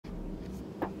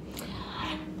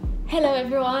Hello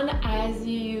everyone, as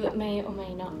you may or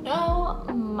may not know,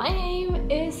 my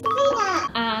name is Lena,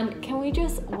 and can we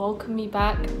just welcome me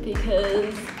back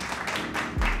because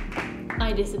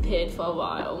I disappeared for a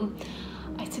while.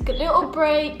 I took a little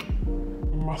break.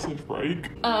 Massive break.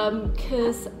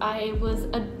 Because I was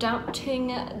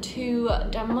adapting to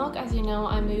Denmark. As you know,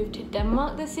 I moved to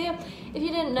Denmark this year. If you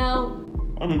didn't know,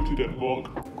 I moved to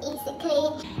Denmark.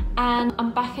 Basically. And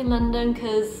I'm back in London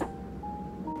because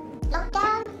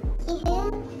Lockdown.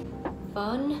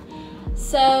 Fun.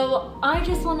 So I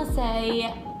just want to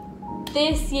say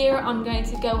this year I'm going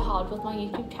to go hard with my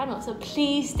YouTube channel, so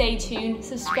please stay tuned,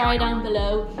 subscribe down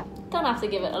below, don't have to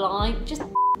give it a like, just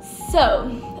so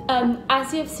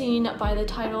as you've seen by the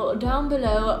title down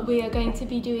below, we are going to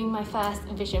be doing my first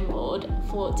vision board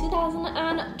for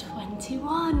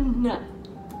 2021.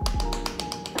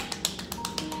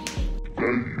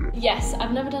 Yes,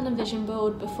 I've never done a vision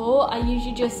board before. I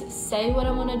usually just say what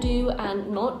I want to do and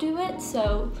not do it.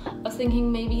 So I was thinking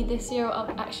maybe this year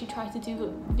I'll actually try to do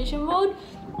a vision board.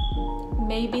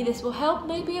 Maybe this will help,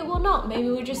 maybe it will not. Maybe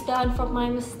we'll just learn from my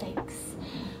mistakes.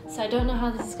 So I don't know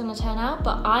how this is going to turn out,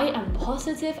 but I am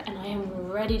positive and I am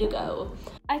ready to go.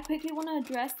 I quickly want to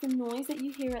address the noise that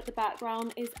you hear at the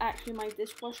background is actually my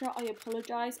dishwasher. I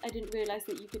apologise, I didn't realise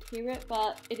that you could hear it,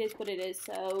 but it is what it is,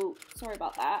 so sorry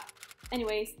about that.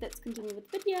 Anyways, let's continue with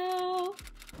the video.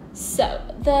 So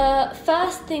the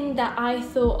first thing that I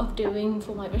thought of doing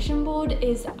for my vision board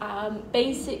is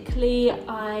basically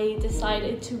I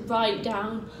decided to write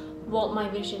down what my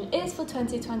vision is for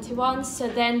 2021, so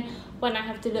then when I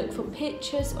have to look for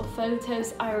pictures or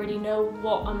photos, I already know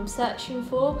what I'm searching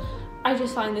for. I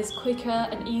just find this quicker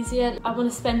and easier. I want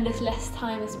to spend as less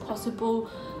time as possible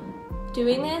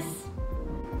doing this.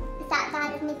 Is that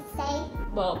bad of me to say?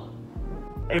 Well,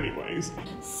 anyways.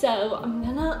 So I'm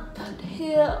gonna put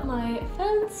here my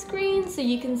phone screen so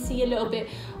you can see a little bit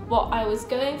what I was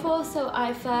going for. So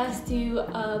I first do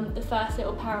the first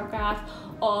little paragraph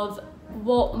of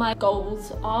what my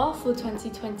goals are for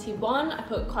 2021. I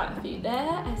put quite a few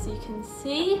there, as you can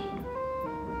see.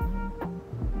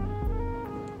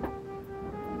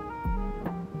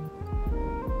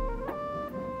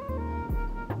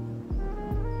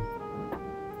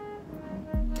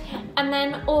 And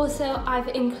then also I've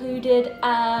included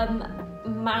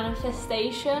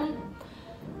manifestation.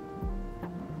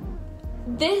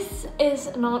 This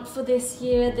is not for this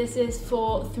year, this is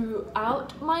for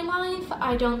throughout my life.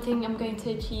 I don't think I'm going to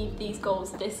achieve these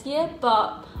goals this year,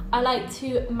 but I like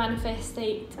to manifest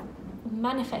it,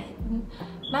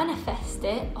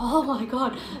 oh my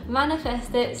god,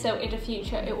 manifest it so in the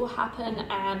future it will happen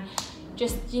and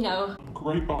just, you know.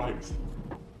 Great vibes.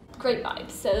 Great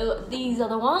vibes. So these are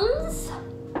the ones.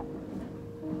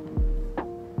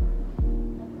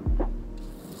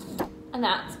 And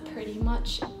that's pretty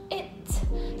much it.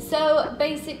 So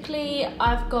basically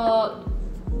I've got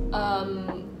a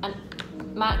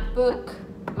MacBook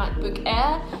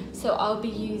Air, so I'll be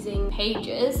using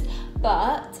Pages,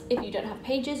 but if you don't have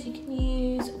Pages you can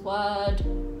use Word,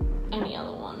 any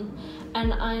other one.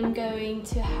 And I'm going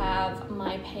to have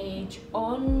my page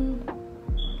on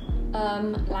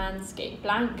landscape,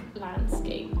 blank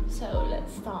landscape. So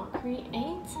let's start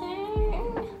creating.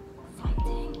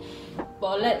 Exciting.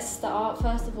 Well, let's start.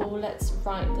 First of all, let's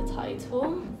write the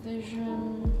title.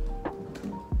 Vision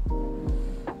Board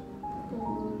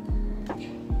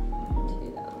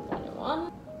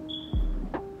 2021.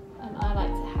 And I like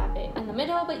to have it in the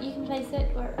middle, but you can place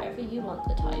it wherever you want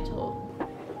the title.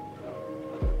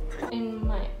 In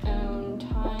my own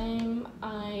time,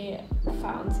 I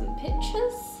found some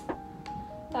pictures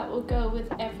that will go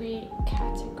with every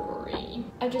category.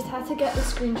 I just had to get the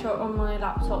screenshot on my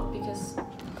laptop because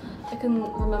I couldn't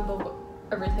remember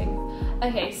everything.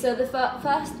 Okay, so the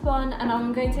first one, and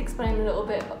I'm going to explain a little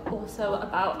bit also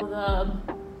about the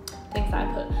things that I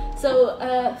put. So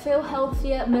feel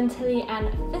healthier mentally and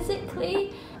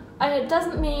physically. It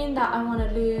doesn't mean that I want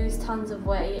to lose tons of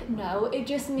weight. No, it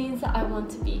just means that I want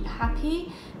to be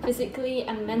happy physically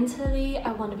and mentally.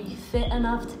 I want to be fit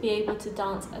enough to be able to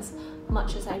dance as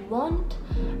much as I want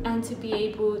and to be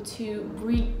able to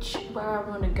reach where I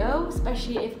want to go,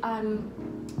 especially if I'm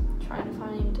trying to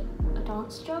find a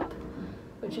dance job,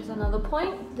 which is another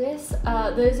point. There's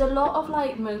a lot of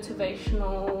like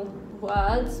motivational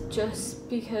words just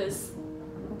because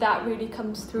that really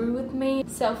comes through with me.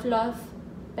 Self-love,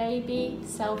 baby,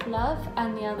 self-love,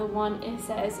 and the other one, it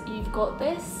says you've got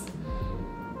this,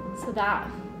 so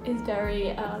that is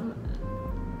very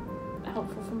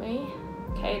helpful for me.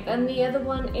 Okay, then the other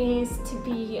one is to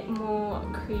be more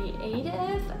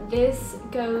creative. This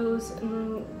goes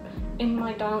in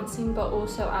my dancing but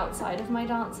also outside of my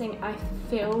dancing, I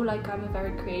feel like I'm a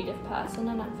very creative person,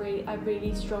 and I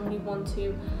really strongly want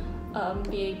to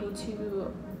be able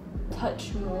to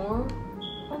touch more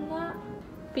on that.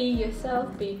 Be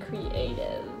yourself, be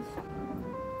creative.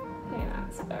 I think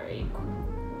that's very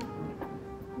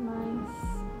nice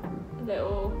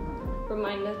little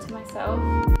reminder to myself.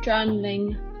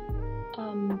 Journaling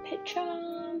picture.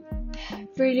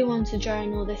 Really want to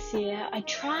journal this year. I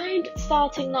tried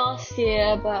starting last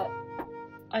year, but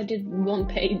I did 1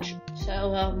 page. So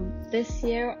this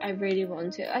year I really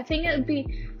want to. I think it would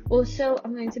be also,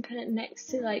 I'm going to put it next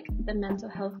to like the mental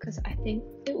health, because I think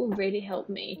it will really help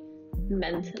me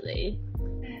mentally.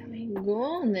 There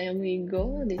we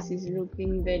go. This is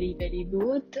looking very, very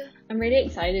good. I'm really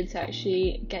excited to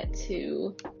actually get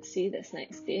to see this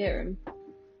next year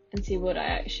and see what I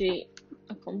actually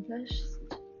accomplished.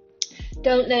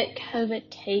 Don't let COVID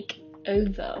take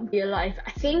over your life.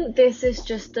 I think this is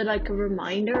just a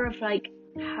reminder of like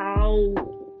how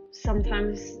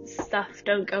sometimes stuff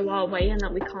don't go our way, and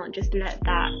that we can't just let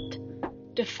that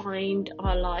define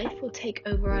our life or take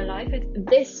over our life.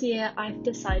 This year I've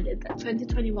decided that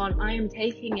 2021 I am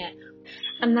taking it,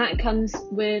 and that comes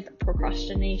with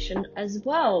procrastination as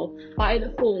well by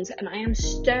the horns, and I am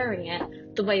stirring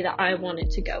it the way that I want it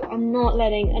to go. I'm not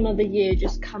letting another year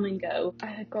just come and go.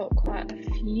 I got quite a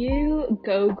few.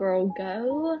 Go girl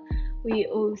go. We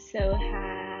also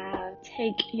have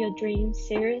take your dreams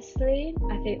seriously.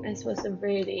 I think this was a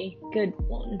really good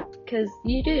one, because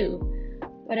you do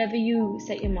whatever you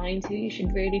set your mind to, you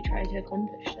should really try to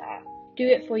accomplish that. Do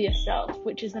it for yourself,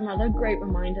 which is another great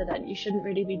reminder that you shouldn't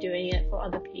really be doing it for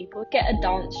other people. Get a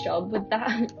dance job with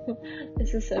that.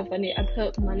 This is so funny. I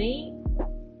put money.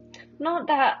 Not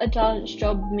that a dance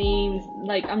job means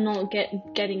like I'm not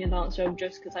getting a dance job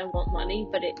just because I want money,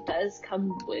 but it does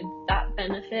come with that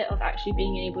benefit of actually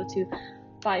being able to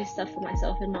buy stuff for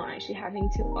myself and not actually having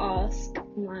to ask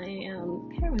my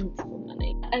parents for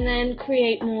money. And then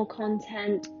create more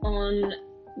content on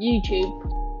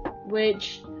YouTube,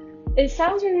 which it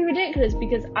sounds really ridiculous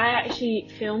because I actually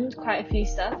filmed quite a few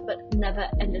stuff but never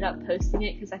ended up posting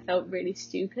it because I felt really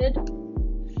stupid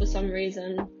for some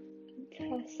reason.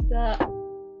 Test that.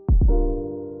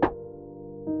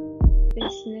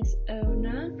 Business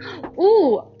owner.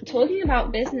 Ooh, talking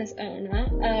about business owner,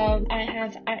 I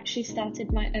have actually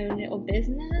started my own little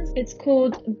business. It's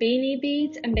called Beanie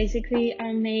Beads, and basically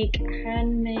I make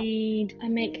handmade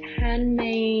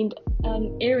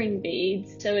earring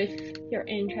beads. So if you're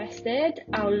interested,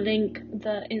 I'll link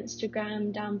the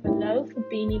Instagram down below for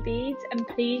Beanie Beads, and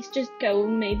please just go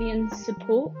maybe and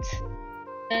support.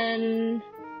 And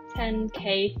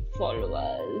 10k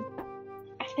followers.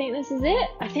 I think this is it.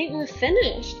 I think we're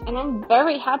finished, and I'm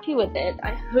very happy with it.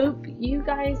 I hope you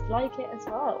guys like it as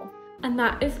well. And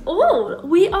that is all.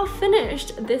 We are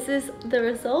finished. This is the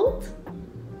result.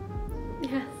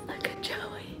 Yes, look at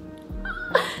Joey.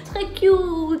 So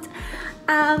cute.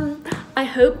 I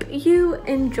hope you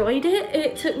enjoyed it.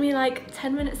 It took me like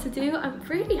 10 minutes to do. I'm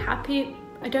really happy.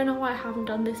 I don't know why I haven't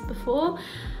done this before.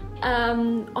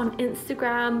 On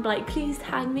Instagram, like, please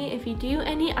tag me if you do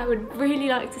any. I would really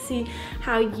like to see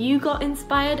how you got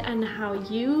inspired and how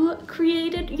you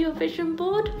created your vision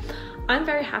board. I'm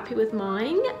very happy with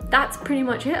mine. That's pretty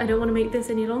much it. I don't want to make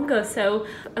this any longer. So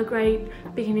a great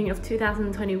beginning of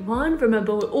 2021.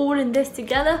 Remember, we're all in this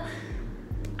together.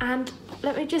 And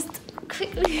let me just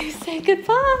quickly say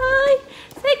goodbye.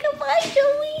 Say goodbye,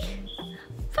 Joey.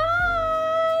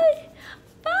 Bye.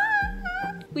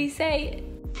 Bye. We say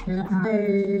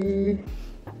Toodaloo.